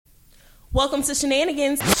Welcome to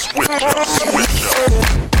Shenanigans.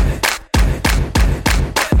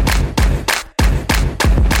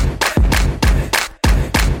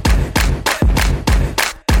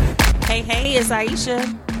 Hey, it's Aisha.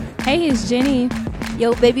 Hey, it's Jenny.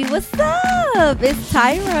 Yo, baby, what's up? It's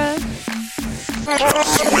Tyra.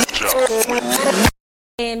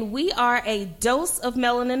 And we are a dose of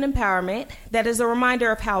melanin empowerment that is a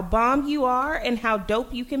reminder of how bomb you are and how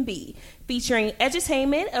dope you can be. Featuring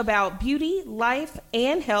edutainment about beauty, life,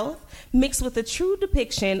 and health, mixed with a true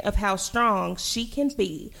depiction of how strong she can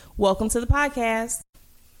be. Welcome to the podcast.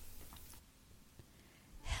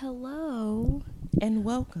 Hello. And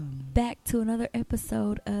welcome Back to another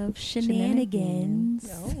episode of Shenanigans.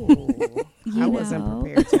 Oh, I wasn't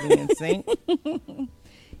prepared to be in sync.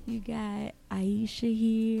 You got Aisha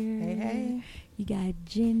here. Hey. You got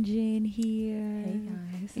Jin here. Hey,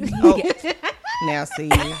 guys. Oh, now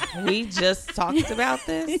see, we just talked about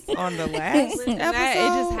this on the last episode. It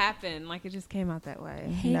just happened. Like, it just came out that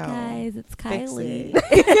way. Hey, No. guys, it's Fix Kylie.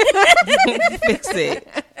 it. Fix it.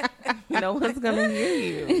 No one's gonna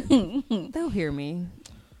hear you. They'll hear me.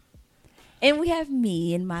 And we have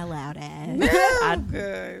me and my loud ass. Oh,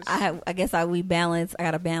 gosh. I guess we balance. I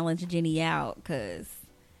gotta balance Jenny out because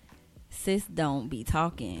sis don't be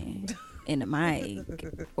talking in the mic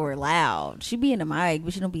or loud. She be in the mic,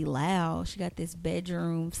 but she don't be loud. She got this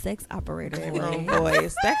bedroom sex operator Bedroom voice.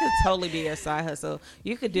 voice. That could totally be a side hustle.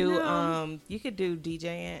 You could do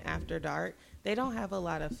DJing after dark. They don't have a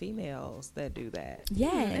lot of females that do that.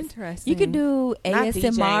 Yes, Interesting. you could do Not ASMR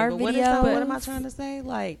DJing, but what, is that, videos. what am I trying to say?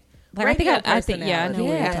 Like I think radio I think yeah, I know what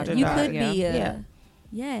you're Yeah, talking you about. could Yeah. be. Yeah.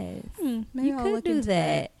 Yes, Maybe you I'll could look do into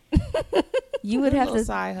that. You would a have little to.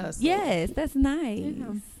 side hustle. Yes, that's nice. Yeah.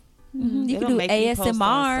 Mhm. You It'll could do make you post on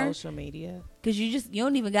ASMR social media. because you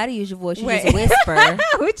don't even got to use your voice. You Wait. just whisper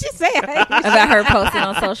What'd you say? about her posting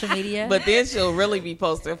on social media. But then she'll really be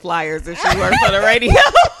posting flyers if she works for the radio.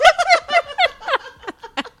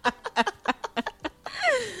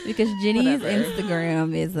 because Jenny's Whatever.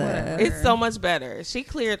 Instagram is It's so much better. She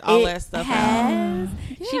cleared all that stuff out. has.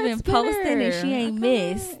 She Yeah, been it's posting and better. she ain't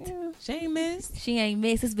missed. She ain't missed. She ain't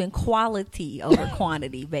missed. It's been quality over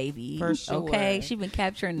quantity, baby. For sure. Okay, she been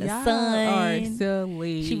capturing the Y'all sun. are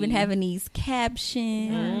silly. She been having these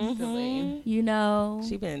captions. Mhm. You know.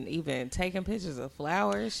 She been even taking pictures of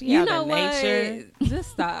flowers. She You out know in what? nature,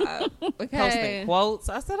 Just stop. Okay. posting quotes.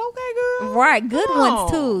 I said, okay, girl. Right, good Come ones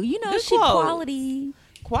on. too. You know, Good she quotes. quality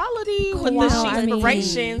Quality with the Quality.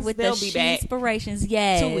 inspirations. With They'll the be back. inspirations,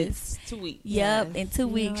 yes. 2 weeks. 2 weeks. Yep, Yes. in 2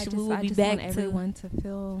 weeks I we will just be want back to. everyone to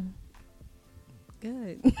feel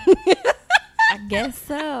good. I guess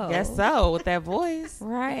so. Guess so with that voice.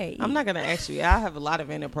 Right. I'm not gonna ask you. I have a lot of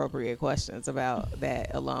inappropriate questions about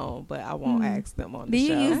that alone, but I won't ask them on Do the you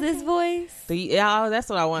show. use this voice? Yeah, that's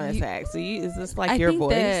what I wanted to ask. Is this like I your think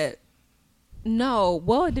voice? that no.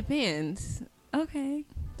 Well, it depends. Okay.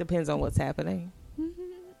 Depends on what's happening.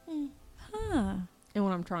 Huh. And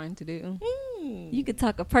what I'm trying to do. You could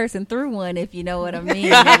talk a person through one if you know what I mean.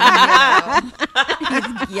 You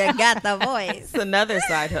got the voice. It's another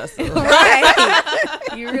side hustle. Right.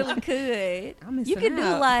 You really could. I'm You missing could do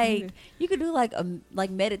out.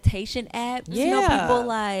 like meditation apps. You know, Yeah. people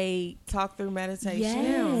like Talk through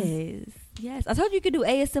meditation. Yes. I told you could do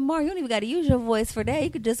ASMR. You don't even got to use your voice for that. You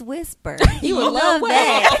could just whisper. You would know love what?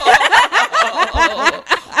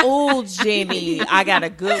 that. Oh, Jenny, I got a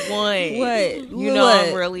good one. What? You know, What?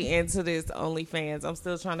 I'm really into this OnlyFans. I'm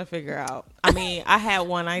still trying to figure out. I mean, I had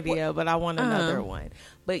one idea, but I want another one.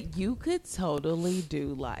 But you could totally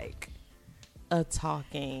do like a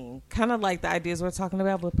talking, kind of like the ideas we're talking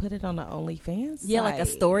about, but put it on the OnlyFans. Yeah, like a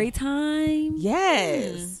site. story time.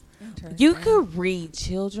 Yes. Interesting. You could read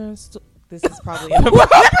children's. This is probably inappropriate.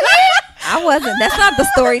 I wasn't. That's not the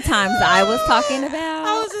story times I was talking about.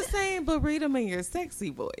 I was just saying, but read them in your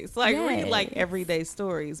sexy voice. Like, read like everyday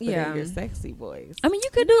stories, but Yeah. in your sexy voice. I mean, you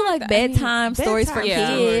could do like bedtime stories for Bedtime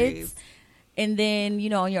kids. stories. And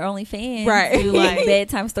then, on your OnlyFans, Right. do like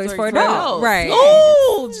bedtime stories for adults. Right.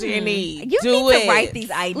 Oh, Jenny, You do need it. to write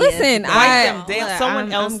these ideas. Listen, down. Write them down. Look, Someone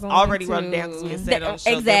I'm else going already to- wrote it down because we said on the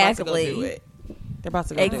show. Exactly. They're about to go do it. They're about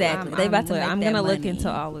to go Exactly. do it. They about to make I'm that gonna look money.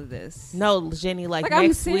 into all of this. No, Jenny, like I'm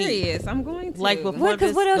next week. serious. I'm going to. Like before What? Because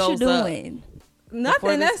this what else you goes up. doing? Before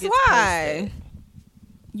Nothing. this That's gets why. posted.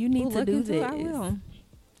 You need We'll to look do into this. it. I will.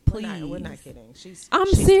 Please. We're not kidding. She's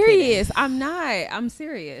Serious. kidding. I'm not. I'm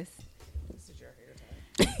serious. This is your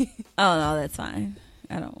hair tie. Oh no, that's fine.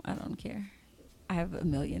 I don't care. I have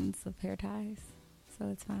millions of hair ties, so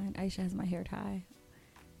it's fine. Aisha has my hair tie.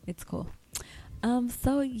 It's cool.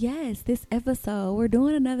 So yes, this episode we're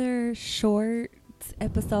doing another short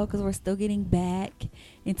episode because we're still getting back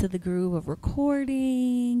into the groove of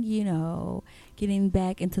recording, you know, getting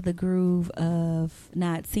back into the groove of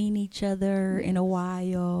not seeing each other in a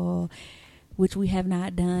while, which we have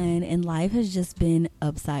not done. And life has just been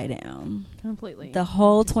upside down. Completely. The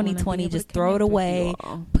whole Just wanna be 2020, able to just throw it connect with away, you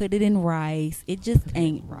all. put it in rice. It just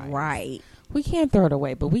ain't right. We can't throw it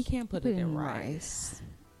away, but we can't put Put it it in in rice.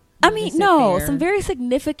 I Just mean, sit no, there. some very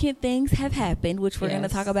significant things have happened, which we're going to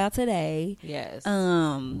Yes. talk about today. Yes.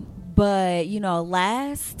 But you know,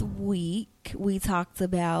 last week we talked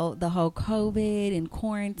about the whole COVID and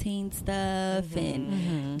quarantine stuff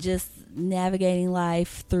and just navigating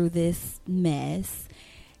life through this mess.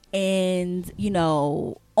 And you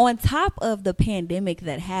know, on top of the pandemic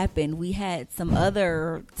that happened, we had some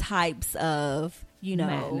other types of, you know,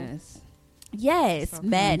 Madness. yes, All kinds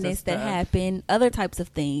madness of that stuff. happen, other types of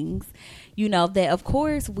things, you know, that of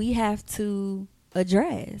course we have to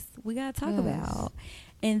address. We got to talk Yes. about.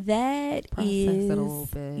 And that Process is, it a little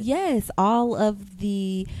bit. yes, all of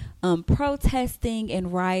the protesting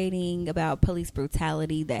and rioting about police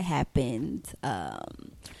brutality that happened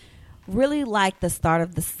really like the start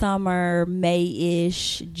of the summer,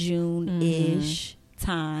 May-ish, June-ish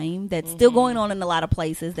time. That's still going on in a lot of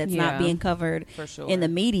places. That's not Yeah. being covered For sure. in the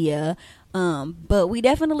media. But we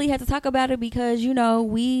definitely had to talk about it because, you know,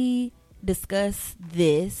 we discuss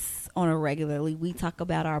this on a regularly. We talk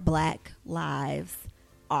about our Black lives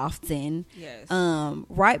often. Yes.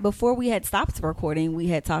 Right before we had stopped recording, we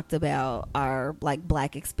had talked about our like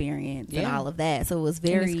Black experience and Yeah. all of that. So it was And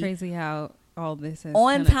very it's crazy how all this has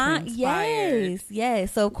on kinda time. transpired.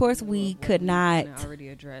 Yes. So of course we could not already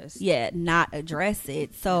addressed. not address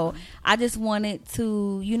it. So I just wanted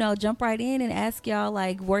to, you know, jump right in and ask y'all,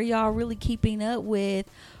 like, were y'all really keeping up with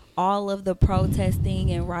all of the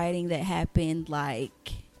protesting and rioting that happened,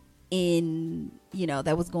 like, in, you know,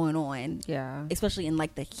 that was going on, Yeah. especially in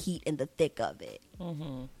like the heat and the thick of it?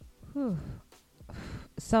 Whew.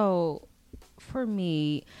 So for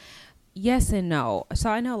me, yes and no. So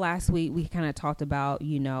I know last week we kind of talked about,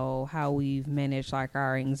 you know, how we've managed like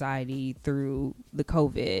our anxiety through the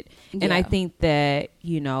COVID. And I Yeah. think that,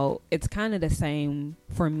 you know, it's kind of the same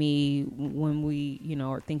for me when we, you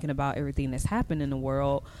know, are thinking about everything that's happened in the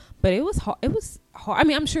world. But it was hard. It was hard. I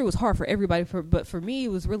mean, I'm sure it was hard for everybody, but for me, it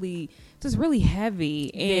was really just really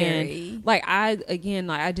heavy. And Very. like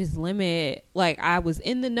I just limit, like I was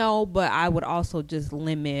in the know, but I would also just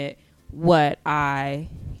limit what I,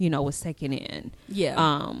 you know, was taking in.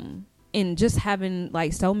 Yeah. And just having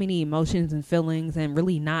like so many emotions and feelings and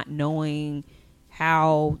really not knowing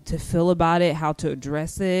how to feel about it, how to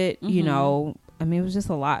address it, you know, I mean, it was just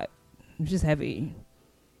a lot. It was just heavy.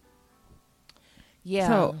 Yeah.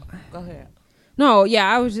 So- Go ahead. No, yeah,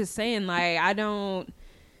 I was just saying, like, I don't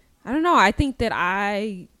know. I think that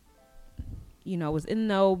I, you know, was in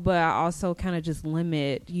the know, but I also kind of just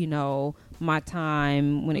limit, you know, my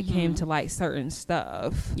time when it came to like certain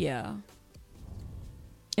stuff. Yeah.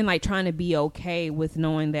 And like trying to be okay with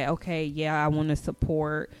knowing that, okay, yeah, I want to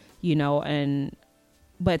support, you know,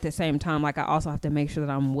 but at the same time, like I also have to make sure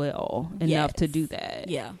that I'm well enough to Yes. do that.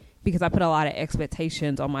 Yeah. Because I put a lot of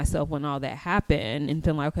expectations on myself when all that happened and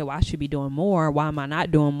feeling like, okay, well, I should be doing more. Why am I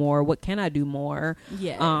not doing more? What can I do more?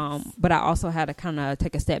 Yes. But I also had to kind of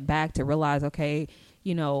take a step back to realize, okay,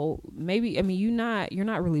 you know, maybe, I mean, you're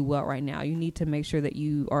not really well right now. You need to make sure that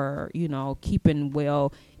you are, you know, keeping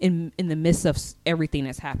well in the midst of everything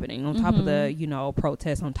that's happening, on top of the, you know,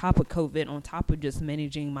 protests, on top of COVID, on top of just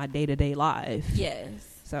managing my day-to-day life. Yes.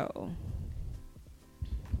 So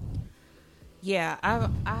Yeah,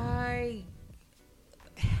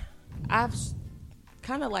 I've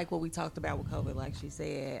kind of like what we talked about with COVID, like she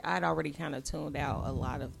said. I'd already kind of tuned out a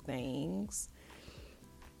lot of things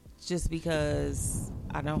just because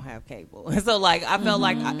I don't have cable. So like I felt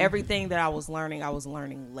like everything that I was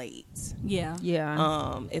learning late. Yeah.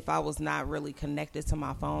 yeah. If I was not really connected to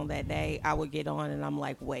my phone that day, I would get on and I'm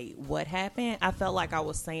like, wait, what happened? I felt like I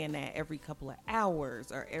was saying that every couple of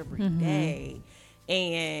hours or every day.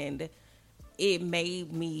 And it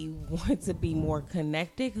made me want to be more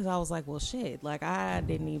connected because I was like, well, shit, like I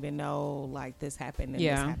didn't even know like this happened and this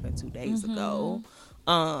Yeah. happened 2 days ago.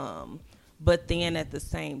 But then at the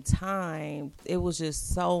same time, it was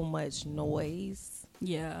just so much noise.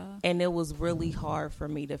 Yeah. And it was really hard for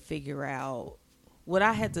me to figure out what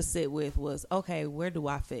I had to sit with was, okay, where do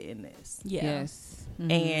I fit in this? Yeah. Yes.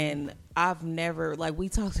 And I've never, like, we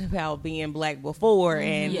talked about being black before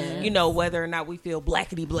and, Yes. you know, whether or not we feel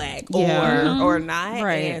blackity black Yeah. or not.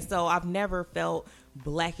 Right. And so I've never felt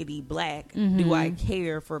blackity black. Do I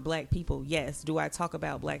care for black people? Yes. Do I talk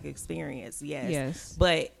about black experience? Yes. Yes.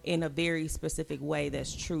 But in a very specific way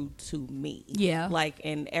that's true to me. Yeah. Like,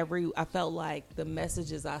 I felt like the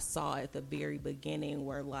messages I saw at the very beginning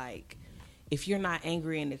were like, if you're not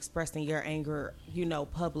angry and expressing your anger, you know,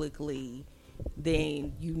 publicly,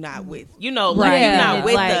 then you not with, you know, like, Right. you're not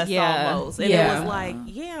with Like, us yeah. almost. And Yeah. it was like,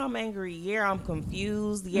 yeah, I'm angry. Yeah, I'm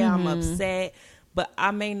confused. Yeah, I'm upset. But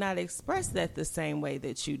I may not express that the same way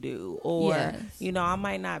that you do. Or, Yes. you know, I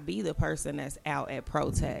might not be the person that's out at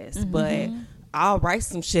protests, but I'll write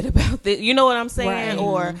some shit about this. You know what I'm saying? Right.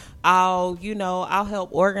 Or I'll help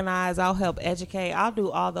organize. I'll help educate. I'll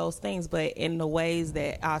do all those things. But in the ways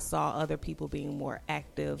that I saw other people being more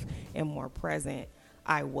active and more present,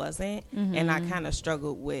 I wasn't. And I kind of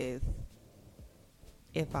struggled with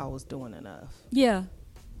if I was doing enough. Yeah.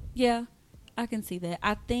 Yeah. I can see that.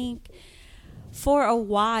 I think for a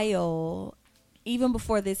while, even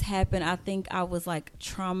before this happened, I think I was like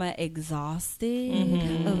trauma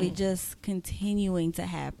exhausted of it just continuing to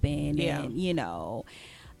happen. Yeah. And, you know,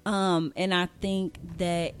 and I think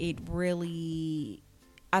that it really,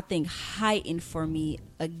 heightened for me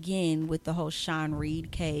again with the whole Sean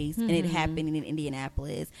Reed case and it happening in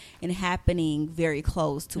Indianapolis and happening very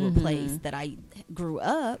close to a place that I grew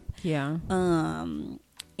up. Yeah.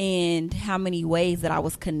 And how many ways that I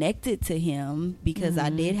was connected to him because I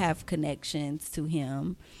did have connections to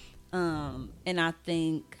him. And I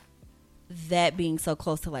think that being so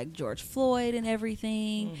close to like George Floyd and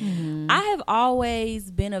everything, I have always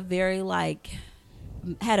been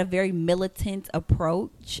had a very militant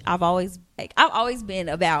approach. I've always been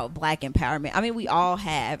about Black empowerment. I mean, we all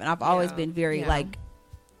have, and I've always been very like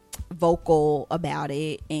vocal about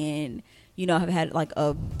it, and you know, have had like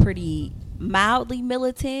a pretty mildly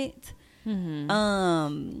militant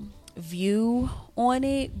view on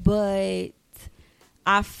it, but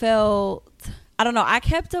I don't know, I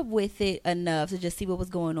kept up with it enough to just see what was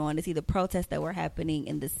going on, to see the protests that were happening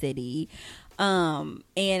in the city. And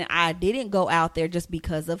I didn't go out there just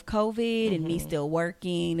because of COVID and me still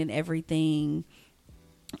working and everything.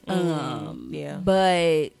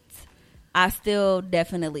 But I still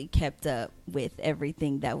definitely kept up with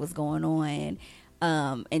everything that was going on.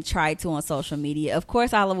 And tried to on social media. Of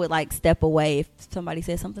course, I would like step away if somebody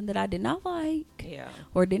said something that I did not like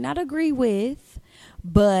or did not agree with.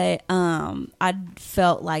 But I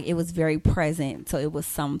felt like it was very present, so it was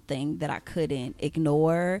something that I couldn't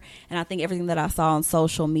ignore. And I think everything that I saw on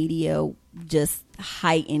social media just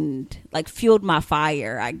heightened, like fueled my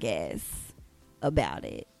fire, I guess, about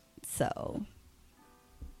it. So.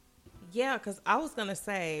 Yeah, because I was going to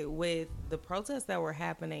say, with the protests that were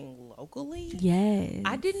happening locally, Yes.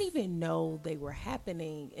 I didn't even know they were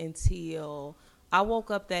happening until I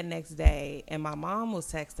woke up that next day and my mom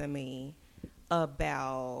was texting me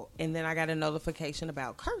about, and then I got a notification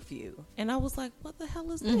about curfew. And I was like, what the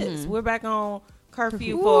hell is this? We're back on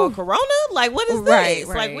curfew for Corona? Like, what is this?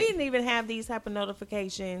 Like, we didn't even have these type of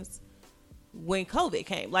notifications when COVID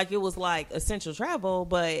came. Like, it was like essential travel,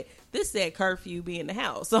 but this said curfew, be in the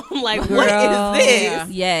house. So I'm like, what is this? Yeah.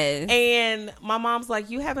 Yes. And my mom's like,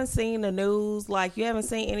 you haven't seen the news? Like, you haven't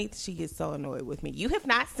seen anything? She gets so annoyed with me. You have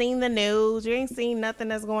not seen the news? You ain't seen nothing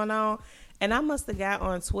that's going on? And I must have got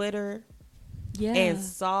on Twitter and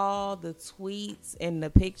saw the tweets and the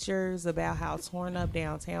pictures about how torn up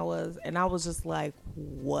downtown was. And I was just like,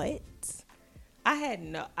 what? I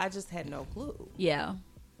just had no clue. Yeah.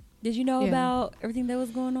 Did you know about everything that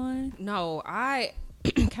was going on? No, I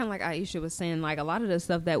kind of like Aisha was saying, like a lot of the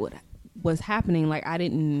stuff that was happening, like I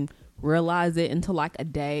didn't realize it until like a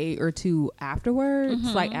day or two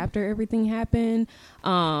afterwards, like after everything happened.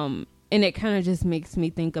 And it kind of just makes me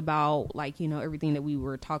think about, like, you know, everything that we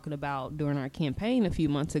were talking about during our campaign a few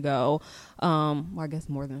months ago. Well, I guess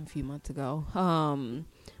more than a few months ago.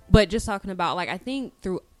 But just talking about, like, I think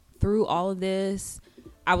through all of this,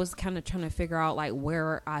 I was kind of trying to figure out, like,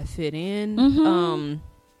 where I fit in.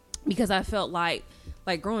 Because I felt like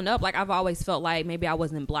growing up, like, I've always felt like maybe I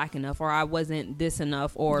wasn't Black enough, or I wasn't this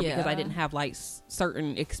enough, or because I didn't have, like,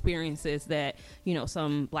 certain experiences that, you know,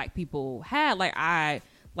 some Black people had. Like, I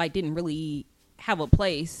didn't really have a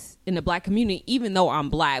place in the Black community, even though I'm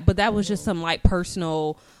Black. But that was just some like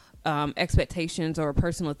personal expectations or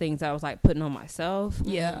personal things that I was like putting on myself.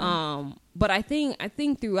 But I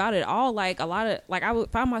think throughout it all, like a lot of, like, I would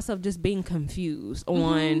find myself just being confused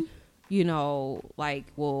on you know, like,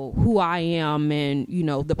 well, who I am and, you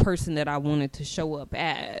know, the person that I wanted to show up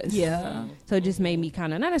as. Yeah. So it just made me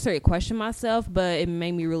kind of not necessarily question myself, but it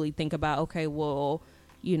made me really think about, okay, well,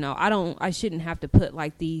 you know, I shouldn't have to put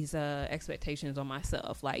like these expectations on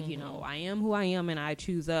myself. Like, you know, I am who I am and I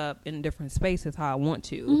choose up in different spaces how I want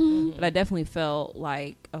to. But I definitely felt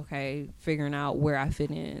like, okay, figuring out where I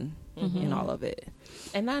fit in all of it.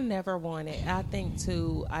 And I never wanted, I think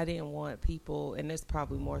too, I didn't want people, and it's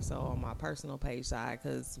probably more so on my personal page side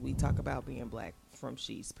because we talk about being black from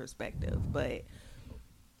She's perspective, but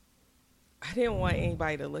I didn't want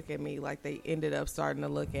anybody to look at me like they ended up starting to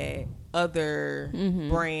look at other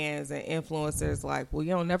brands and influencers like, well,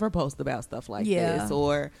 you don't never post about stuff like this,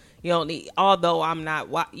 or you don't need, although I'm not,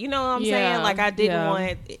 you know what I'm saying? Like I didn't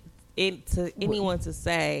want anyone to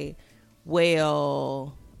say,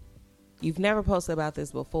 well, you've never posted about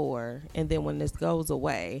this before, and then when this goes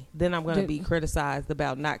away, then I'm going to be criticized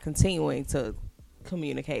about not continuing to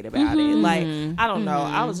communicate about it. Like, I don't know.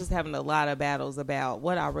 I was just having a lot of battles about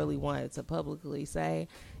what I really wanted to publicly say,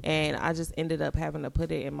 and I just ended up having to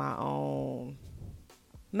put it in my own,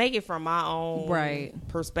 make it from my own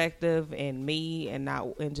perspective and me, and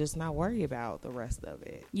just not worry about the rest of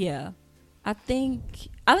it. Yeah. I think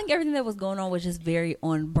everything that was going on was just very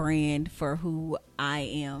on brand for who I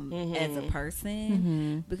am as a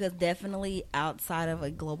person, because definitely outside of a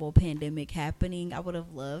global pandemic happening, I would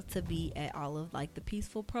have loved to be at all of like the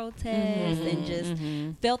peaceful protests and just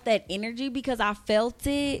felt that energy, because I felt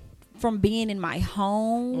it from being in my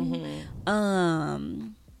home.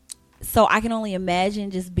 So I can only imagine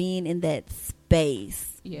just being in that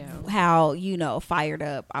space, how, you know, fired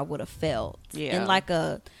up I would have felt in like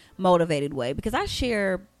a motivated way, because I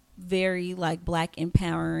share very like black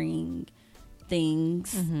empowering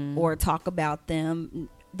things or talk about them.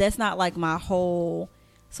 That's not like my whole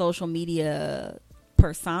social media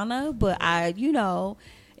persona, but I, you know,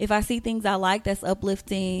 if I see things I like that's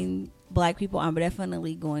uplifting black people, I'm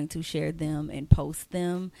definitely going to share them and post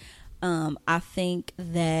them. I think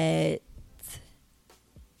that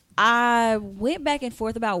I went back and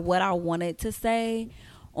forth about what I wanted to say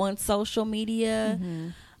on social media.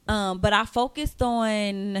 But I focused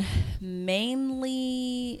on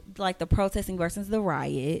mainly like the protesting versus the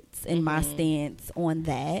riots and my stance on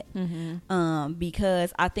that.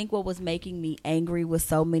 Because I think what was making me angry was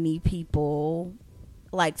so many people,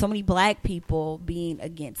 like so many black people being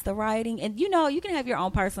against the rioting. And, you know, you can have your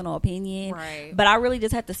own personal opinion, but I really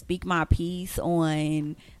just had to speak my piece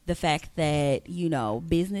on the fact that, you know,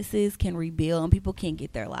 businesses can rebuild and people can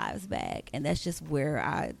get their lives back. And that's just where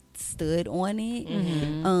I stood on it.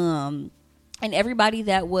 And everybody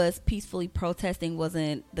that was peacefully protesting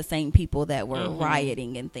wasn't the same people that were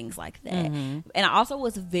rioting and things like that. And I also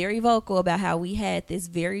was very vocal about how we had this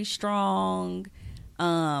very strong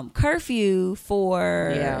curfew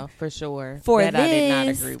for sure for that this, I did not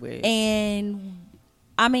agree with. And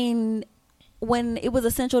I mean, when it was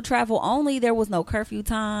essential travel only, there was no curfew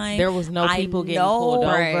time. There was no people getting pulled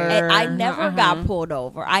over. And I never got pulled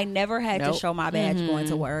over. I never had to show my badge going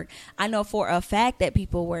to work. I know for a fact that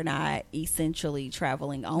people were not essentially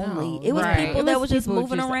traveling only. It was people that was just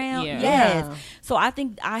moving around. Yes. So I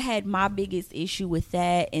think I had my biggest issue with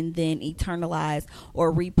that, and then eternalized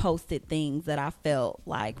or reposted things that I felt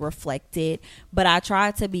like reflected. But I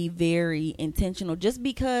tried to be very intentional just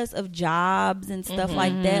because of jobs and stuff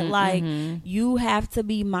like that. Like, you have to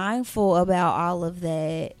be mindful about all of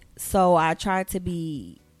that. So I try to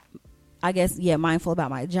be, I guess, mindful about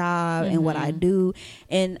my job and what I do.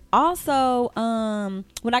 And also,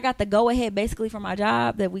 when I got the go ahead basically from my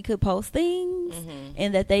job that we could post things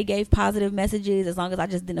and that they gave positive messages, as long as I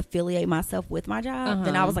just didn't affiliate myself with my job,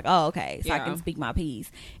 then I was like, oh, okay. So I can speak my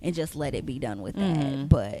piece and just let it be done with that.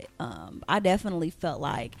 But I definitely felt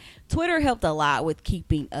like Twitter helped a lot with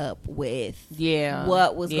keeping up with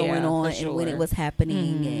what was going on and when it was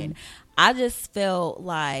happening. And I just felt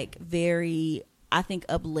like very, I think,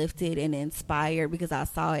 uplifted and inspired because I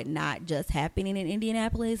saw it not just happening in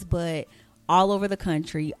Indianapolis, but all over the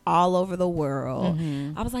country, all over the world.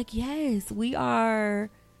 I was like, yes, we are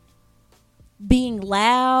being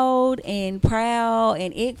loud and proud,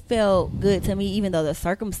 and it felt good to me, even though the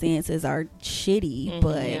circumstances are shitty.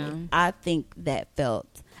 But I think that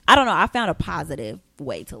felt, I don't know, I found a positive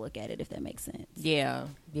way to look at it, if that makes sense. Yeah.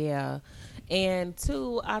 And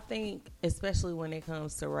two, I think, especially when it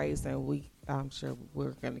comes to race, and I'm sure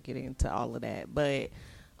we're going to get into all of that, but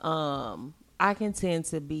I can tend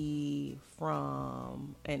to be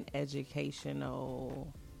from an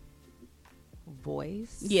educational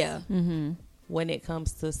voice. Yeah. When it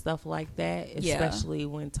comes to stuff like that, especially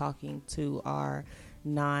when talking to our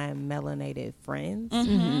non-melanated friends.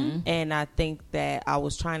 Mm-hmm. And I think that I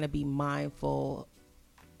was trying to be mindful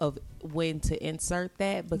of when to insert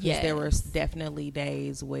that, because there were definitely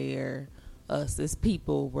days where us as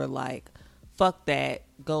people were like, fuck that,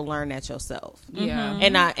 go learn that yourself. Yeah.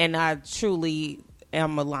 And I truly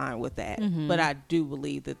am aligned with that. But I do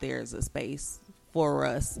believe that there's a space for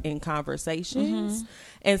us in conversations.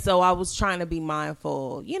 And so I was trying to be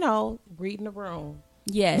mindful, reading the room.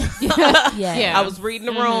 Yes. Yeah. I was reading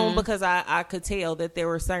the room because I could tell that there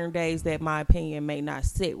were certain days that my opinion may not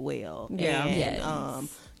sit well. Yeah. And, Yes.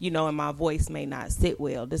 and my voice may not sit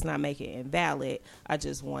well. Does not make it invalid. I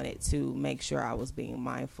just wanted to make sure I was being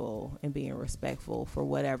mindful and being respectful for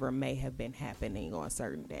whatever may have been happening on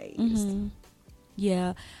certain days.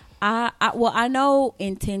 Yeah. I know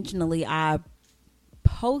intentionally I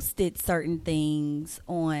posted certain things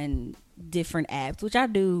on different apps, which I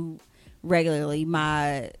do regularly.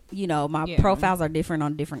 My profiles are different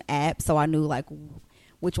on different apps, so I knew like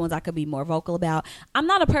which ones I could be more vocal about. I'm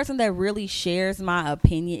not a person that really shares my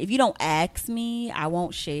opinion. If you don't ask me, I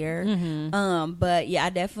won't share. But yeah,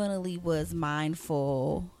 I definitely was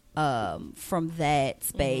mindful from that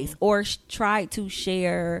space, or tried to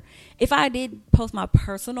share. If I did post my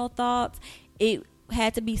personal thoughts, it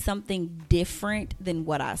had to be something different than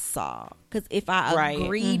what I saw. Because if I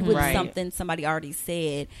agreed with something somebody already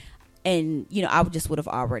said, and I just would have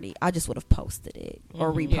posted it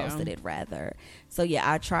or reposted it rather. So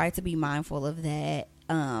yeah, I tried to be mindful of that.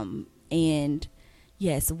 And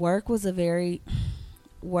yes, work was a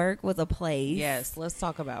place. Yes, let's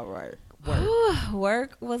talk about work.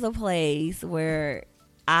 Work was a place where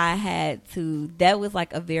I had to, that was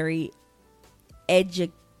like a very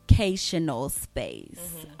educational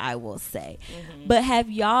space, I will say. But have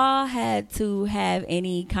y'all had to have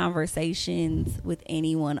any conversations with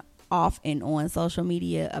anyone off and on social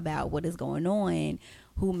media about what is going on,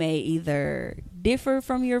 who may either differ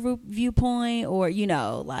from your viewpoint, or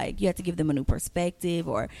like you have to give them a new perspective?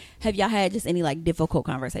 Or have y'all had just any like difficult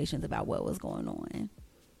conversations about what was going on?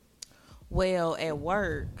 Well, at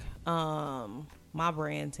work, my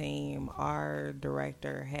brand team, our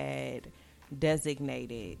director had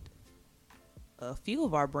designated a few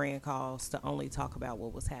of our brand calls to only talk about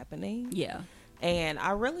what was happening. Yeah. And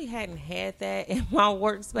I really hadn't had that in my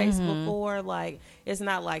workspace before. Like, it's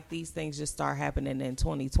not like these things just start happening in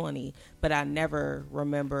 2020, but I never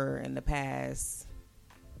remember in the past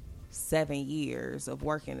 7 years of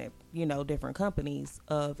working at, different companies,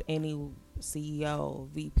 of any CEO,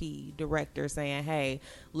 VP, director saying, hey,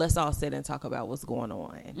 let's all sit and talk about what's going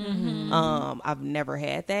on. I've never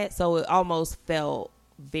had that. So it almost felt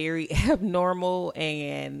very abnormal,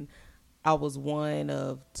 and I was one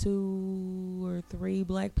of 2 or 3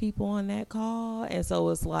 black people on that call. And so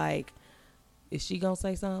it's like, is she going to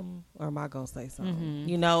say something, or am I going to say something?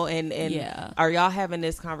 And are y'all having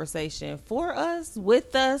this conversation for us,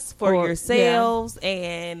 with us, for yourselves?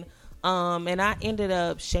 And I ended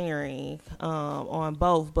up sharing on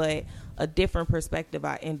both, but a different perspective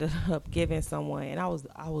I ended up giving someone. And I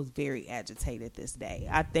was very agitated this day.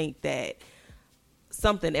 I think that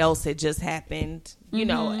something else had just happened,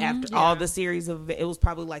 after all the series of, it was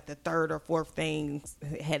probably like the 3rd or 4th things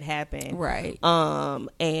had happened. Right.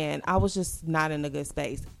 And I was just not in a good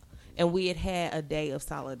space. And we had a day of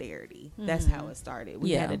solidarity. That's how it started.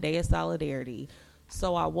 We had a day of solidarity.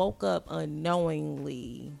 So I woke up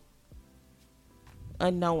unknowing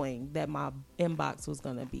that my inbox was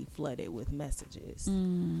going to be flooded with messages.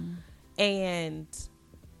 And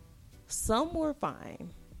some were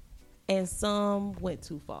fine, and some went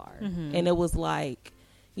too far. And it was like,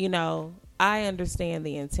 I understand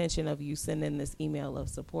the intention of you sending this email of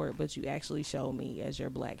support, but you actually show me as your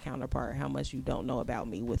black counterpart how much you don't know about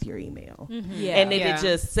me with your email. And it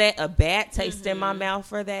just set a bad taste in my mouth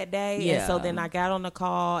for that day. And so then I got on the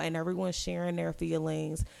call, and everyone's sharing their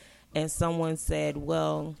feelings, and someone said,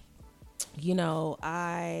 well,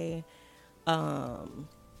 I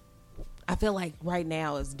feel like right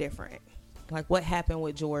now is different. Like, what happened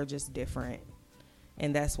with George is different.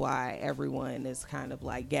 And that's why everyone is kind of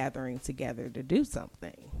like gathering together to do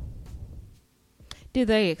something. Did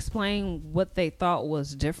they explain what they thought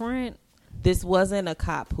was different? This wasn't a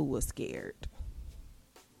cop who was scared.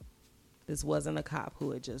 This wasn't a cop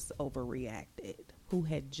who had just overreacted,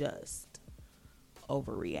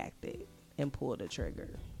 and pulled a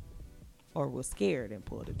trigger, or was scared and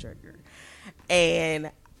pulled a trigger.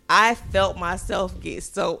 And I felt myself get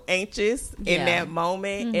so anxious in that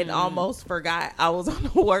moment and almost forgot I was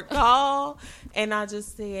on a work call. And I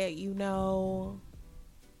just said,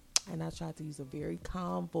 And I tried to use a very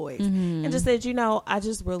calm voice and just said, you know, I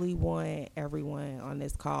just really want everyone on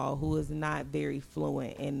this call who is not very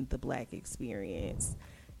fluent in the Black experience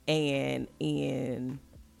and in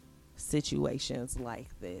situations like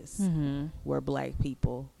this where Black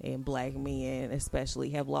people and Black men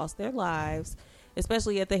especially have lost their lives,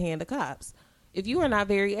 especially at the hand of cops. If you are not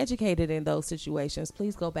very educated in those situations,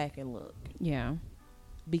 please go back and look. Yeah.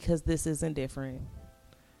 Because this isn't different.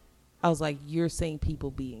 I was like, you're seeing people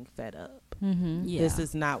being fed up. Yeah. This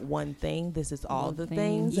is not one thing. This is all the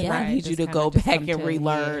things. Yeah. And I Right. need you to Just go kinda just back come and to a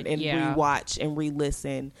relearn head. and Yeah. rewatch and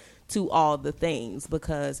re-listen to all the things.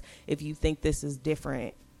 Because if you think this is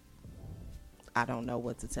different, I don't know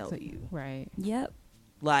what to tell you. Right. Yep.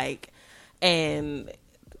 Like, and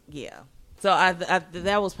yeah. So I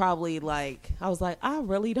that was probably like, I was like, I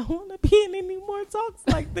really don't want to be in any more talks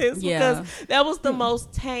like this. Yeah. Because that was the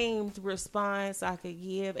most tamed response I could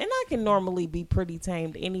give. And I can normally be pretty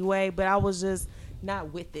tamed anyway, but I was just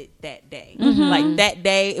not with it that day. Like that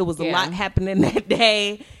day, it was a lot happening that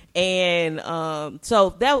day. And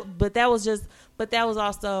so that was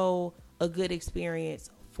also a good experience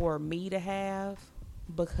for me to have,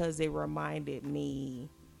 because it reminded me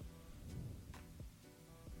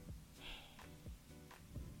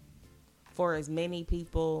for as many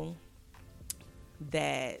people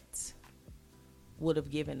that would have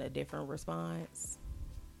given a different response,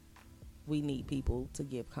 we need people to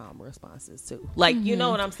give calm responses too. Like, you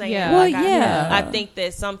know what I'm saying? Yeah. Well, Like, yeah. I think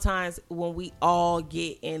that sometimes when we all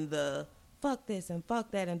get in the fuck this and fuck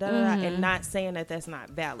that and da-da-da, and not saying that that's not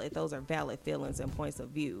valid. Those are valid feelings and points of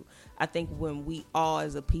view. I think when we all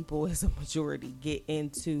as a people, as a majority, get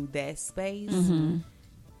into that space,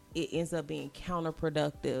 it ends up being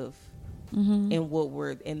counterproductive in what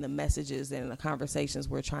we're in the messages and the conversations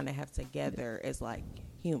we're trying to have together as like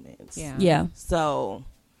humans. Yeah. Yeah. So,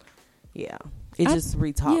 yeah, it just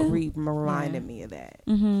reminded me of that.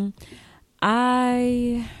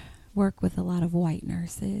 I work with a lot of white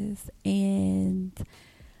nurses, and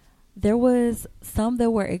there was some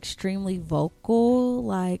that were extremely vocal,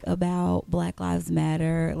 like about Black Lives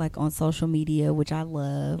Matter, like on social media, which I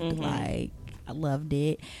loved. Like, I loved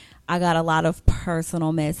it. I got a lot of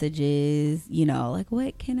personal messages, you know, like,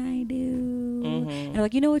 what can I do? And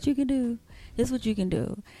like, you know what you can do? This is what you can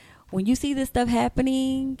do. When you see this stuff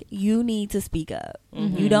happening, you need to speak up.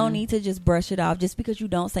 You don't need to just brush it off just because you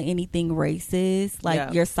don't say anything racist.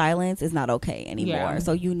 Like, your silence is not okay anymore. Yeah.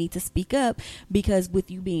 So you need to speak up, because with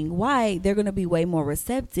you being white, they're going to be way more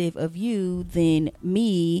receptive of you than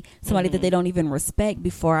me, somebody that they don't even respect,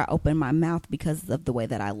 before I open my mouth because of the way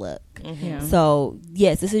that I look. Yeah. So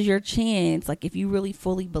yes, this is your chance. Like, if you really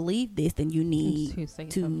fully believe this, then you need To say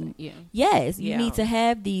to something. Yeah. yes, you Yeah. need to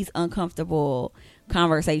have these uncomfortable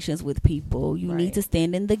conversations with people. You need Right. to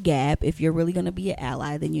stand in the gap. If you're really going to be an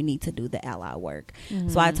ally, then you need to do the ally work.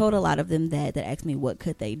 So I told a lot of them that asked me what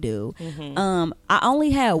could they do. I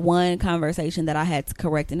only had one conversation that I had to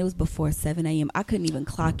correct, and it was before 7 a.m. I couldn't even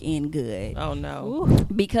clock in good, Oh no.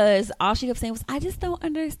 because all she kept saying was, I just don't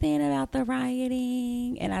understand about the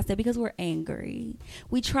rioting. And I said, because we're angry.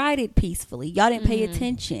 We tried it peacefully. Y'all didn't pay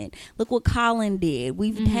attention. Look what Colin did.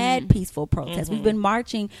 We've had peaceful protests. We've been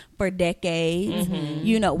marching for decades.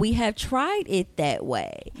 You know, we have tried it that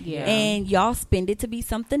way. Yeah. And y'all spend it to be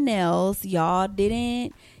something else. Y'all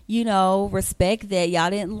didn't, you know, respect that.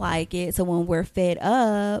 Y'all didn't like it. So when we're fed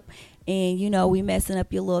up and, you know, we messing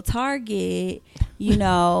up your little Target, you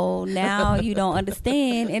know, now you don't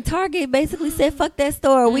understand. And Target basically said, fuck that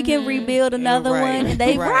store. We can rebuild another Right. one. And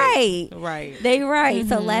they Right. right. Right. They right.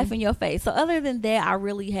 So laugh in your face. So other than that, I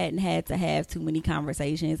really hadn't had to have too many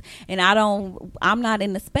conversations. And I'm not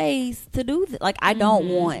in the space to do that. Like, I don't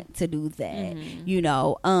want to do that. You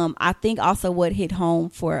know, I think also what hit home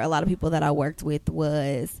for a lot of people that I worked with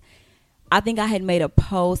was, I think I had made a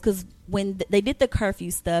post, because when they did the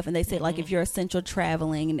curfew stuff and they said, like, if you're essential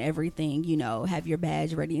traveling and everything, you know, have your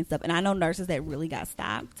badge ready and stuff. And I know nurses that really got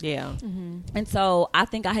stopped. Yeah. And so I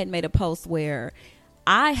think I had made a post where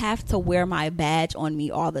I have to wear my badge on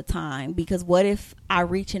me all the time, because what if I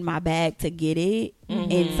reach in my bag to get it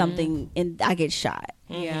and I get shot?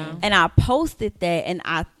 Yeah. And I posted that, and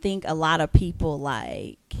I think a lot of people,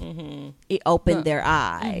 like, it opened their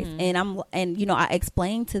eyes. And you know, I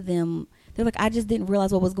explained to them, they're like, I just didn't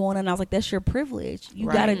realize what was going on. And I was like, that's your privilege. You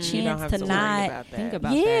got a Right. You don't chance have to worry not about that. Think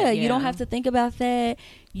about yeah, that. you don't have to think about that.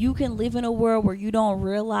 You can live in a world where you don't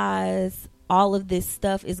realize all of this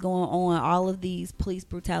stuff is going on. All of these police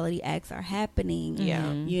brutality acts are happening.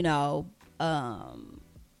 Yeah. You know,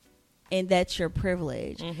 and that's your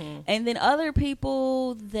privilege. And then other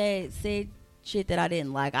people that said, shit that I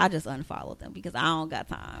didn't like, I just unfollowed them because I don't got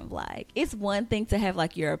time. Like, it's one thing to have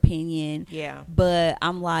like your opinion, Yeah. but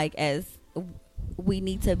I'm like, as we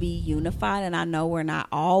need to be unified, and I know we're not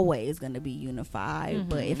always going to be unified,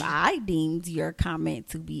 but if I deemed your comment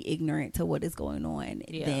to be ignorant to what is going on,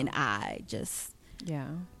 then I just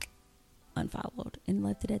unfollowed and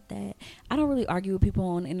left it at that. I don't really argue with people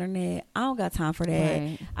on the internet. I don't got time for that.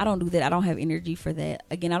 Right. I don't do that. I don't have energy for that.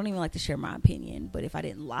 Again, I don't even like to share my opinion, but if I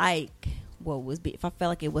didn't like what was if I felt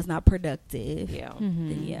like it was not productive,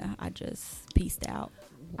 then I just peaced out.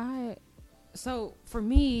 So for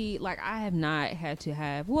me, like, I have not had to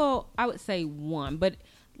have, well, I would say one, but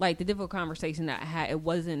like the difficult conversation that I had, it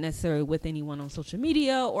wasn't necessarily with anyone on social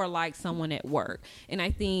media or like someone at work. And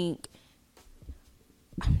I think,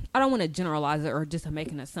 I don't want to generalize it or just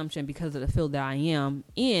make an assumption because of the field that I am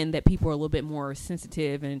in, that people are a little bit more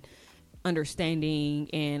sensitive and understanding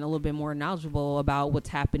and a little bit more knowledgeable about what's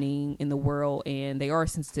happening in the world, and they are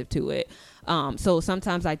sensitive to it. So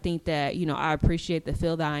sometimes I think that, you know, I appreciate the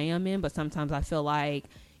field that I am in, but sometimes I feel like,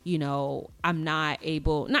 you know, I'm not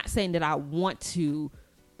able, not saying that I want to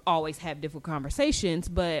always have difficult conversations,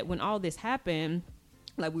 but when all this happened,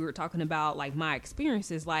 like we were talking about, like my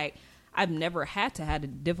experiences, like I've never had to have a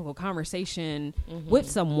difficult conversation with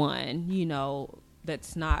someone, you know,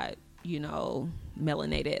 that's not, you know,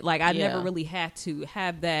 melanated. Like I never really had to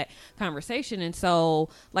have that conversation. And so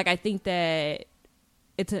like, I think that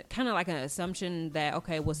it's a kind of like an assumption that,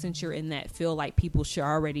 okay, well, since you're in that field, like people should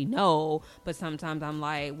already know, but sometimes I'm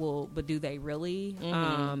like, well, but do they really,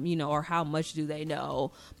 you know, or how much do they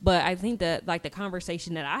know? But I think that like the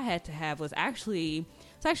conversation that I had to have was actually,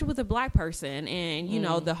 it's actually with a Black person. And, you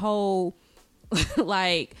know, the whole,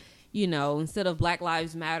 like, you know, instead of Black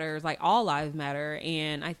Lives Matter, it's like all lives matter.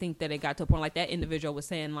 And I think that it got to a point like that individual was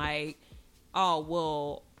saying like, oh,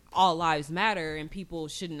 well, all lives matter, and people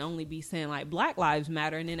shouldn't only be saying like Black Lives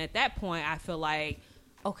Matter. And then at that point I feel like,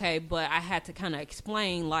 okay, but I had to kind of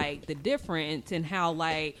explain like the difference and how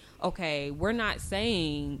like, okay, we're not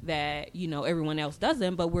saying that, you know, everyone else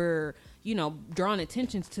doesn't, but we're, you know, drawing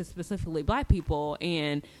attention to specifically Black people.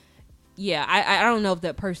 And yeah, I don't know if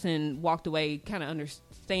that person walked away kind of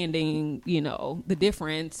understanding, you know, the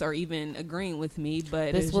difference or even agreeing with me,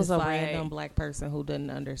 but this was a like, random Black person who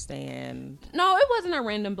didn't understand. No, it wasn't a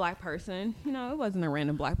random Black person. You know, it wasn't a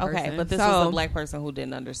random Black person. Okay, but this was a Black person who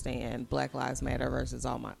didn't understand Black Lives Matter versus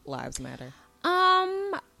All Lives Matter.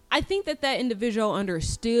 I think that individual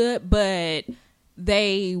understood, but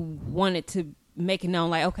they wanted to make it known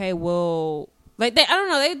like, okay, well, like I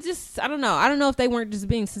don't know. I don't know if they weren't just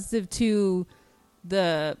being sensitive to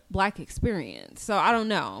the Black experience. So I don't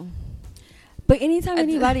know. But anytime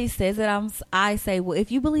anybody says that, I say, well,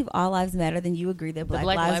 if you believe all lives matter, then you agree that Black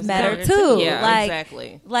lives matter too. Yeah, like,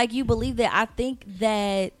 exactly. Like you believe that. I think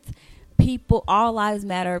that all lives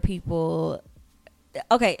matter. People,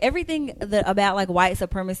 okay, everything about like white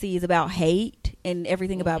supremacy is about hate, and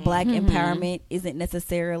everything about Black empowerment isn't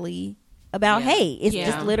necessarily about hate. It's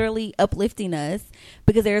just literally uplifting us,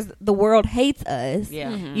 because the world hates us.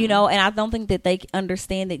 You know, and I don't think that they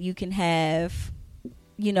understand that you can have,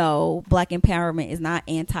 you know, Black empowerment is not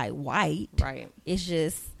anti-white. Right. It's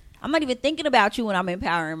just, I'm not even thinking about you when I'm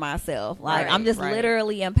empowering myself. Like, I'm just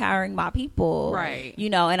literally empowering my people. Right. You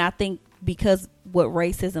know, and I think because what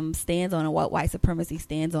racism stands on and what white supremacy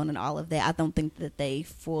stands on and all of that, I don't think that they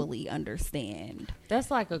fully understand.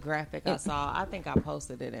 That's like a graphic I saw. I think I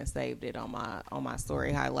posted it and saved it on my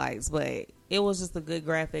story highlights, but it was just a good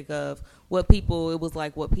graphic of what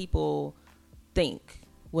people think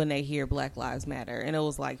when they hear Black Lives Matter. And it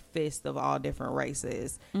was like fists of all different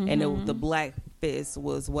races. And the Black fist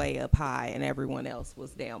was way up high and everyone else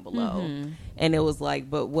was down below. And it was like,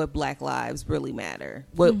 but what Black lives really matter?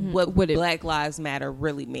 What Black Lives Matter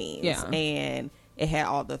really means. Yeah. And it had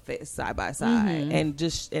all the fists side by side. And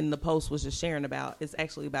the post was just sharing about, it's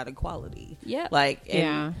actually about equality.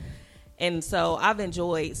 Yeah. And so I've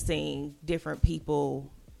enjoyed seeing different people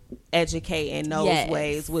educate in those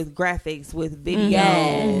ways, with graphics, with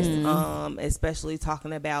videos, especially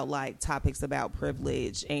talking about like topics about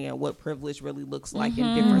privilege and what privilege really looks like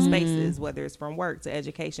in different spaces, whether it's from work to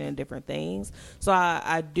education and different things. So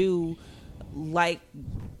I do like,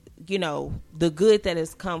 you know, the good that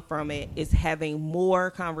has come from it is having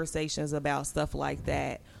more conversations about stuff like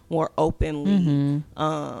that more openly,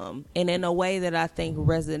 and in a way that I think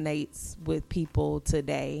resonates with people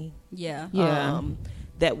today.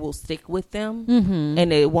 That will stick with them,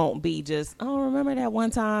 and it won't be just, oh, remember that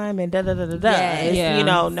one time and da da da da da. You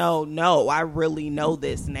know, no, I really know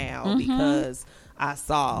this now because I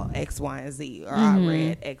saw X, Y, and Z, or I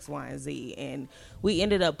read X, Y, and Z, and we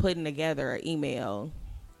ended up putting together an email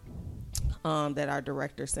that our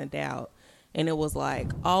director sent out. And it was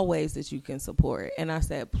like, all ways that you can support. And I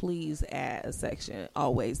said, please add a section,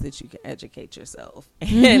 all ways that you can educate yourself.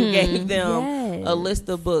 And gave them a list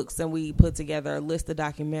of books. And we put together a list of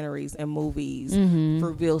documentaries and movies,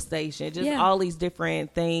 Fruitville Station, just all these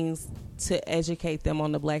different things to educate them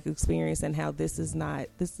on the Black experience and how this is not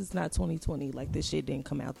 2020. Like, this shit didn't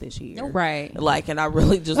come out this year. Right. Like, and I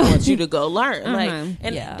really just want you to go learn. Like,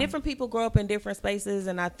 and different people grow up in different spaces.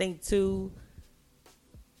 And I think, too,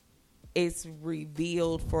 it's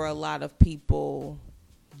revealed for a lot of people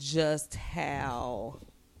just how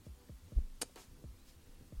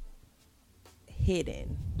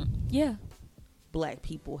hidden Black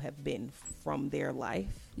people have been from their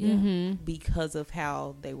life because of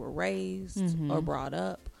how they were raised or brought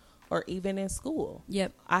up or even in school.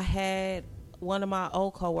 Yep. I had one of my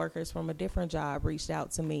old coworkers from a different job reached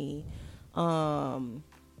out to me. And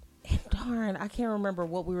darn, I can't remember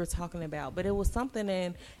what we were talking about, but it was something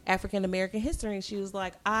in African American history. And she was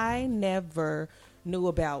like, I never knew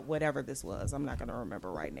about whatever this was. I'm not going to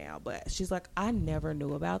remember right now, but she's like, I never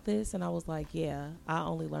knew about this. And I was like, yeah, I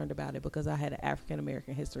only learned about it because I had an African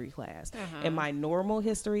American history class. In my normal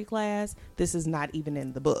history class, this is not even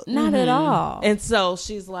in the book. Not at all. And so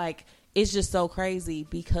she's like, it's just so crazy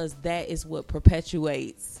because that is what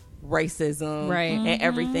perpetuates racism and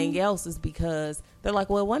everything else, is because they're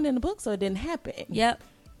like, well, it wasn't in the book, so it didn't happen. Yep.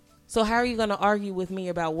 So how are you going to argue with me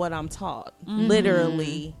about what I'm taught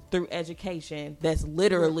literally through education that's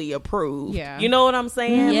literally approved? Yeah. You know what I'm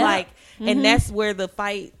saying? Yeah. Like, and that's where the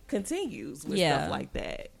fight continues with Yeah. stuff like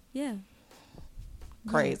that. Yeah.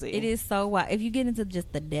 Crazy. It is so wild. If you get into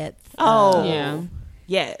just the depths Oh, of Yeah.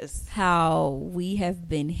 yes. how we have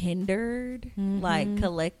been hindered, like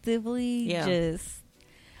collectively, Yeah. just,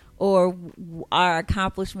 or our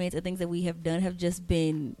accomplishments and things that we have done have just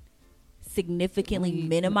been significantly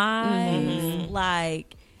minimized.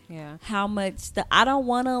 Like, how much stuff I don't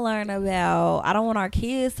want to learn about. I don't want our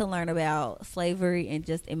kids to learn about slavery and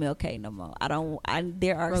just MLK no more.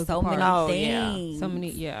 There are Rosa so Parks. many Oh, yeah. things So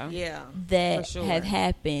many, yeah. that for sure. have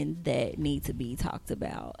happened that need to be talked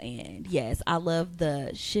about. And yes, I love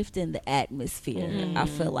the shift in the atmosphere. I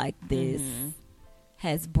feel like this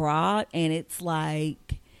has brought, and it's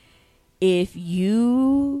like, if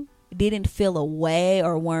you didn't feel a way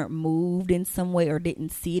or weren't moved in some way or didn't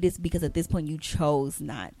see it, it's because at this point you chose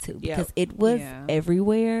not to, because it was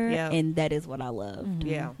everywhere. And that is what I loved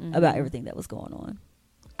about everything that was going on.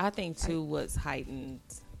 I think too what's heightened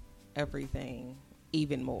everything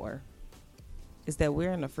even more is that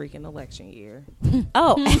we're in a freaking election year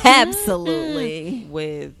Oh, absolutely.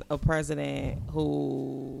 with a president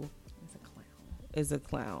who is a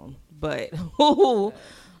clown, but who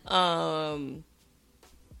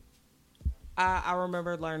I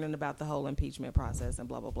remember learning about the whole impeachment process and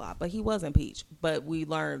blah blah blah, but he was impeached. But we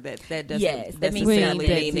learned that doesn't that means necessarily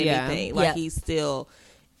nothing. mean anything. Like, he's still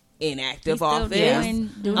in active office. Doing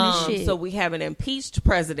his shit. So we have an impeached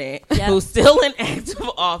president who's still in active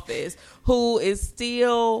office, who is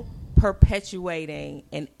still perpetuating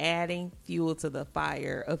and adding fuel to the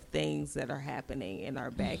fire of things that are happening in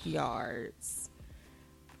our backyards.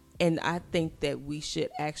 And I think that we should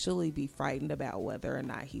actually be frightened about whether or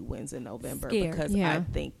not he wins in November. Scared. Because I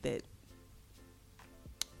think that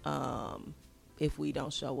if we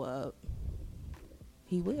don't show up,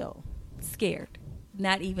 he will. Scared.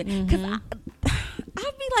 Not even, because I'd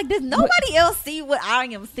be like, does nobody else see what I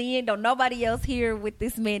am seeing? Don't nobody else hear what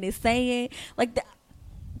this man is saying? Like,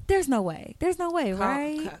 there's no way. There's no way,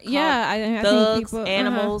 right? I Thugs, think people,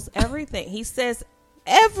 animals, everything. He says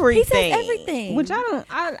everything. He says everything. which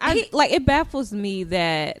like, it baffles me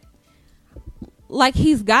that, like,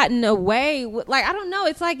 he's gotten away with, like, I don't know,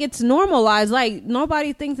 it's like it's normalized, like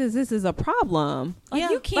nobody thinks that this is a problem. Like,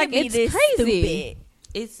 you can't like, be it's this crazy.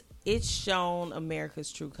 stupid. It's shown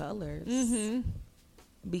America's true colors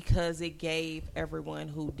because it gave everyone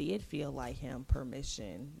who did feel like him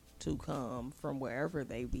permission to come from wherever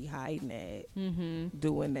they be hiding at,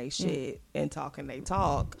 doing they shit and talking they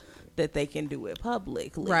talk, that they can do it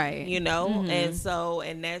publicly, right? You know,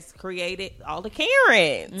 and that's created all the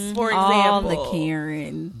Karens, for example, All the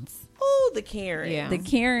Karens. Oh, the Karens. Yeah. The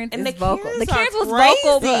Karens And is the vocal. Karens The Karens are was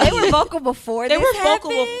vocal. crazy. They were vocal before They this were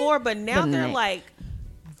vocal happened. before, but now But they're next. like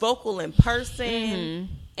vocal in person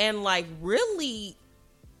and like really,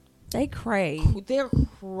 They cray. they're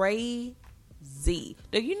crazy.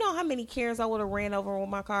 Do you know how many Karens I would have ran over with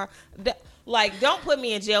my car? Like, don't put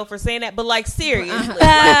me in jail for saying that, but like, seriously, like,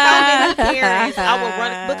 how many Karens I would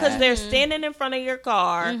run because they're standing in front of your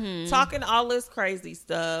car talking all this crazy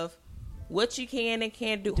stuff what you can and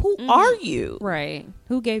can't do. Who are you? Right.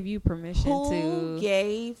 Who gave you permission Who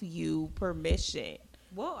gave you permission?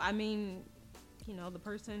 Well, I mean, you know, the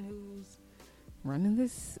person who's running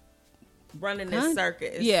this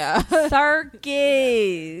circus. Yeah.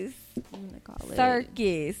 Circus. I'm gonna call it.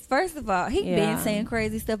 Circus. First of all, he been Yeah. saying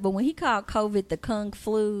crazy stuff, but when he called COVID the Kung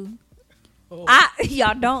flu, Oh.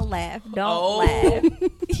 y'all don't laugh. Don't Oh. laugh.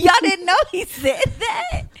 Y'all didn't know he said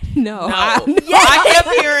that. No. No, I- I kept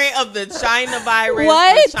hearing of the China virus,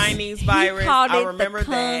 What? the Chinese virus. He called I it remember the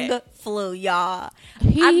Kung that. flu, y'all.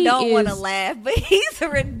 He I don't want to is- laugh, but he's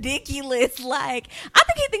ridiculous. Like, I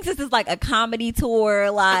think he thinks this is like a comedy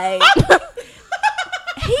tour. Like,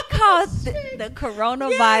 he called the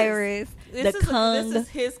coronavirus This the Kung this is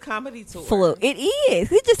his comedy tour. flu. It is.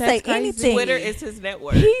 He just say That's crazy. anything. Twitter is his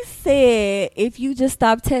network. He said, if you just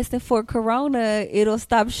stop testing for corona, it'll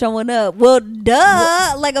stop showing up. Well,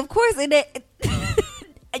 duh. Like, of course it.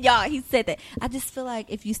 Y'all, he said that. I just feel like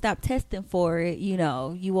if you stop testing for it, you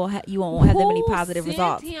know, you won't have that many positive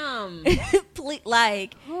results. Him? Please,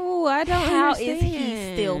 like, Oh, I don't how is understand.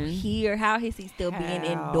 he still here? How is he still being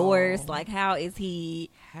How? endorsed? Like, how is he?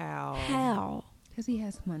 How? How? Because he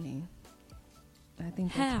has money. I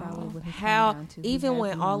think that's How? probably what it's How? down to. He Even has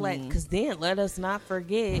when all that, money. because then let us not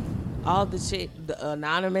forget all the shit, the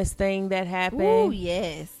anonymous thing that happened. Oh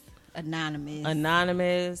yes,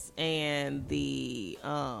 anonymous. And the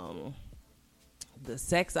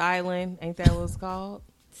Sex Island, ain't that what it's called?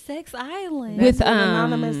 Sex Island. With, That's what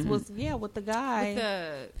anonymous was, with the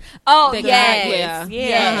guy. oh the guy, yes,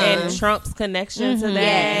 yeah. and yes. Trump's connection to that,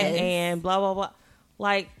 Yes. and blah blah blah.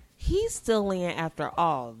 Like, he's still in after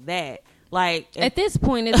all that. Like, At this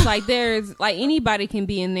point, it's like there's like anybody can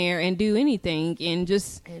be in there and do anything and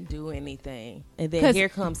just and do anything. And then 'Cause- here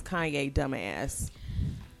comes Kanye, dumbass.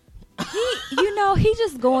 You know, he's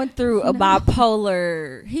just going through a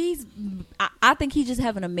bipolar. I think he's just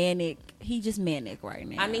having a manic. He's just manic right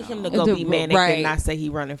now. I need him to go The- be manic right. and not say he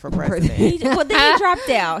running for He president. well, then he dropped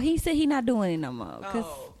out. He said he's not doing it no more. 'Cause,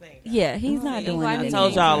 thank yeah, he's not doing I it. I didn't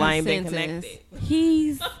told anymore. y'all I ain't been Sentence.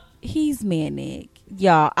 connected. He's manic.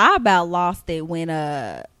 Y'all, I about lost it when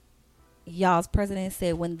y'all's president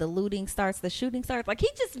said when the looting starts, the shooting starts. Like, he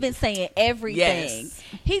just been saying everything. Yes.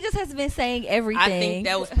 He just has been saying everything. I think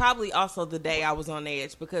that was probably also the day I was on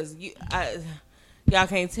edge because y'all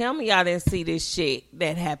can't tell me y'all didn't see this shit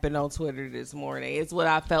that happened on Twitter this morning. It's what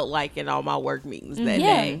I felt like in all my work meetings that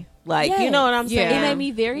Yeah. day. Like, Yes. you know what I'm saying? It made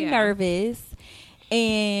me very Yeah. nervous.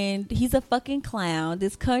 And he's a fucking clown.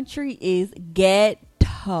 This country is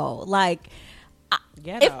ghetto. Like,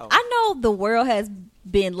 Ghetto. if I know the world has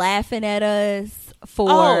been laughing at us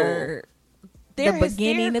for They're the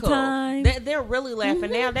beginning of hysterical. time. They're really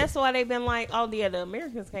laughing now. That's why they've been like, oh, yeah, the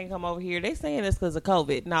Americans can't come over here. They saying it's because of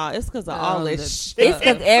COVID. No, it's because of all the- this shit. It's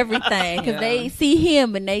because everything. Because Yeah. they see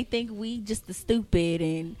him and they think we just the stupid,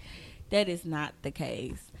 and that is not the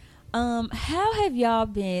case. How have y'all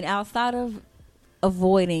been outside of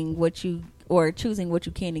avoiding what you or choosing what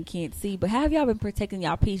you can and can't see, but how have y'all been protecting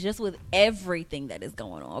y'all peace just with everything that is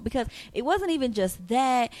going on? Because it wasn't even just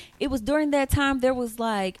that. It was during that time there was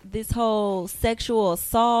like this whole sexual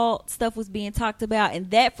assault stuff was being talked about,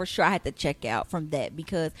 and that for sure I had to check out from that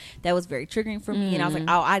because that was very triggering for me. And I was like,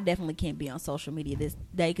 oh, I definitely can't be on social media this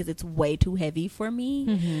day because it's way too heavy for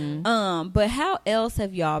me. But how else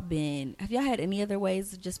have y'all been? Have y'all had any other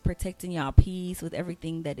ways of just protecting y'all peace with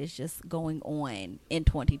everything that is just going on in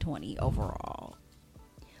 2020 overall?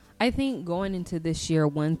 I think going into this year,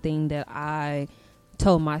 one thing that I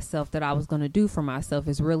told myself that I was going to do for myself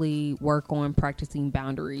is really work on practicing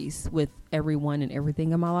boundaries with everyone and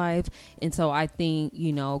everything in my life. And so I think,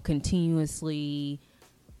 continuously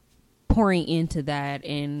pouring into that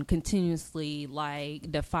and continuously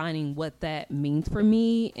like defining what that means for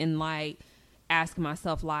me and like asking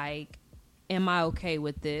myself like, am I okay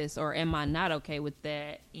with this or am I not okay with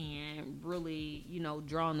that? And really,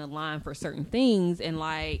 drawing the line for certain things and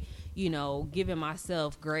like, giving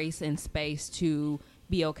myself grace and space to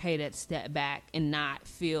be okay to step back and not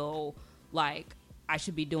feel like I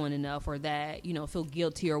should be doing enough or that, feel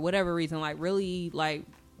guilty or whatever reason, like really like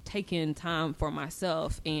taking time for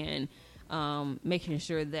myself and making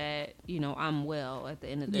sure that, I'm well at the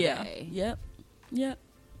end of the day. Yep.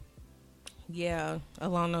 Yeah,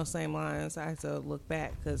 along those same lines, I had to look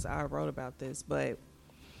back because I wrote about this, but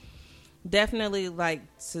definitely like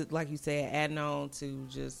you said, adding on to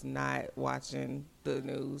just not watching the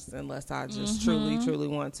news unless I just truly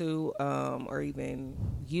want to, or even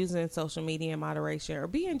using social media in moderation or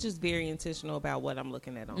being just very intentional about what I'm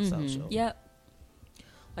looking at on social. Yep.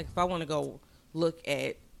 Like if I want to go look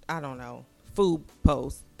at, I don't know, food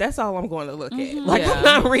posts. That's all I'm going to look at. Like, I'm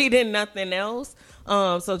not reading nothing else.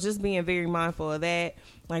 So just being very mindful of that.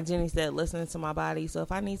 Like Jenny said, listening to my body. So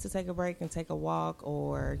if I need to take a break and take a walk,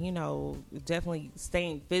 or, you know, definitely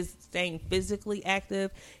staying physically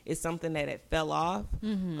active is something that it fell off.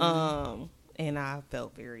 And I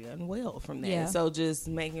felt very unwell from that. Yeah. So just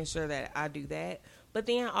making sure that I do that. But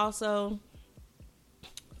then also,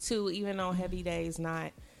 too, even on heavy days,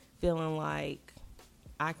 not feeling like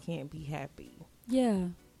I can't be happy. Yeah.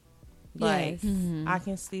 Like, I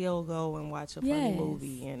can still go and watch a funny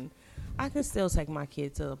movie, and I can still take my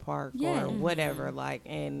kid to the park or whatever, like,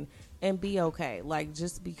 and be okay. Like,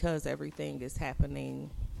 just because everything is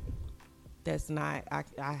happening, that's not,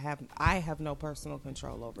 I have no personal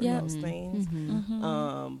control over those things.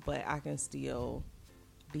 But I can still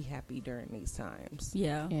be happy during these times.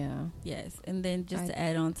 Yeah. Yes. And then just to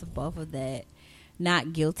add on to both of that, not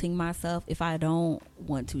guilting myself if I don't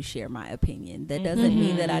want to share my opinion. That doesn't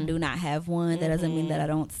mean that I do not have one. That doesn't mean that I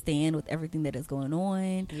don't stand with everything that is going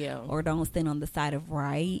on, or don't stand on the side of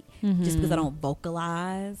right, just because I don't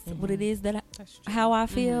vocalize what it is that how I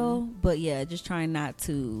feel. But yeah, just trying not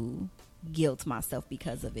to guilt myself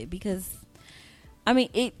because of it, because I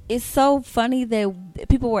mean, it's so funny that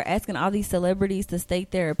people were asking all these celebrities to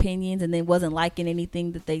state their opinions and then wasn't liking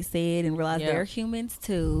anything that they said, and realized they're humans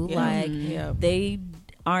too. Like, they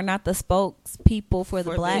are not the spokespeople for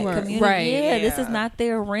the black community. Right. This is not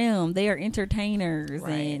their realm. They are entertainers,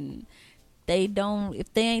 and they don't,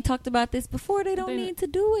 if they ain't talked about this before, they don't need to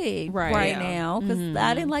do it right now, because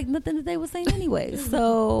I didn't like nothing that they were saying anyway.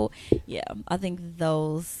 So, yeah, I think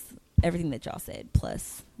everything that y'all said,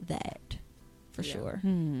 plus that. For sure.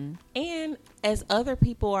 And as other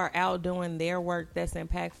people are out doing their work that's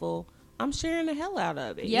impactful, I'm sharing the hell out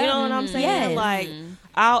of it. You know what I'm saying? Yes. Like,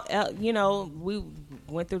 I'll, you know, we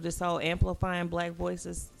went through this whole amplifying Black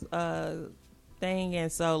voices thing, and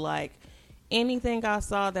so, like, anything I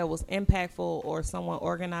saw that was impactful, or someone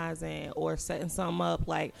organizing or setting something up,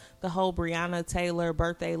 like the whole Breonna Taylor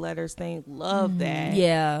birthday letters thing, love that.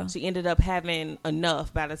 Yeah. She ended up having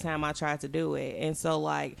enough by the time I tried to do it. And so,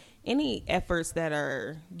 like, any efforts that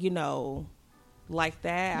are, you know, like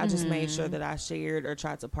that, I just made sure that I shared or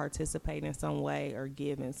tried to participate in some way or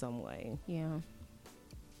give in some way. Yeah.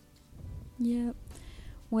 Yep.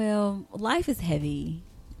 Well, life is heavy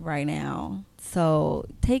right now, so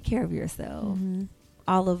take care of yourself.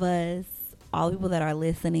 All of us, all people that are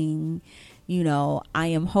listening, you know, I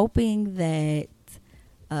am hoping that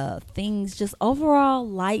things just overall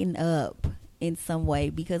lighten up in some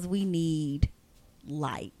way, because we need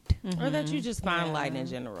light. Or that you just find light in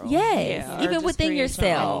general. Yes. Even within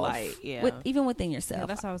yourself. Light. Even within yourself. Yeah,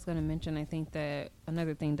 that's what I was going to mention. I think that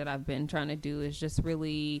another thing that I've been trying to do is just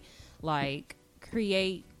really, like,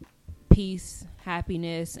 create peace,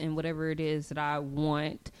 happiness, and whatever it is that I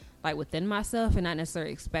want, like, within myself, and not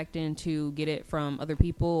necessarily expecting to get it from other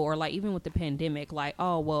people. Or, like, even with the pandemic, like,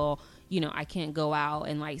 oh, well, you know, I can't go out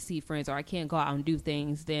and, like, see friends, or I can't go out and do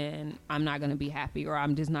things, then I'm not going to be happy, or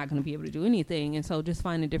I'm just not going to be able to do anything. And so just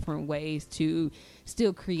finding different ways to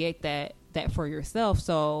still create that for yourself.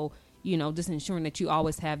 So, you know, just ensuring that you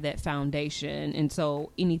always have that foundation. And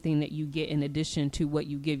so anything that you get in addition to what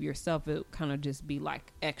you give yourself, it kind of just be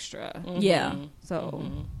like extra. Yeah. So.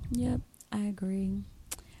 Yep, I agree.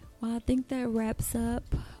 Well, I think that wraps up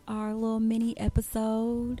our little mini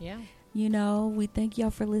episode. Yeah. You know, we thank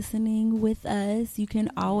y'all for listening with us. You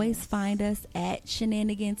can always find us at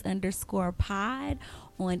shenanigans_pod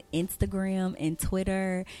on Instagram and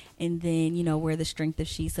Twitter. And then, you know, we're the Strength of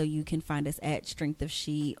She, so you can find us at Strength of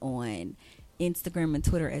She on Instagram and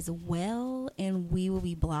Twitter as well. And we will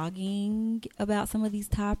be blogging about some of these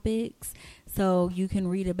topics, so you can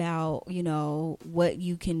read about, you know, what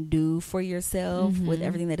you can do for yourself with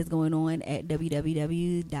everything that is going on at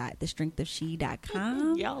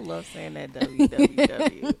www.thestrengthofshe.com. Y'all love saying that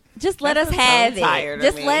www. Just let us have it.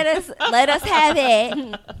 Just let us have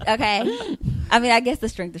it. Okay. I mean, I guess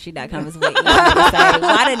thestrengthofshe.com is what you want to say.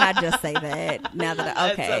 Why didn't I just say that? Now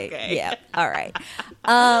that okay. Yeah. All right.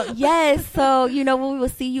 Yes. So, you know, we will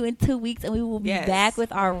see you in 2 weeks, and we will be back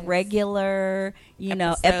with our regular, you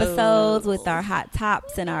know, episodes with our hot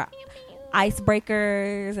tops and our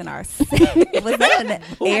icebreakers and our. Was that an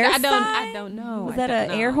air? I don't know. Was that an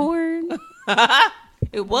air horn?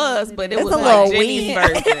 It was, but it was like Jenny's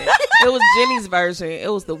version. It was Jenny's version.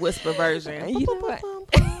 It was the whisper version. You know what?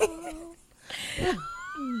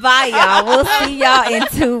 Bye, y'all. We'll see y'all in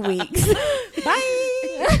 2 weeks. Bye.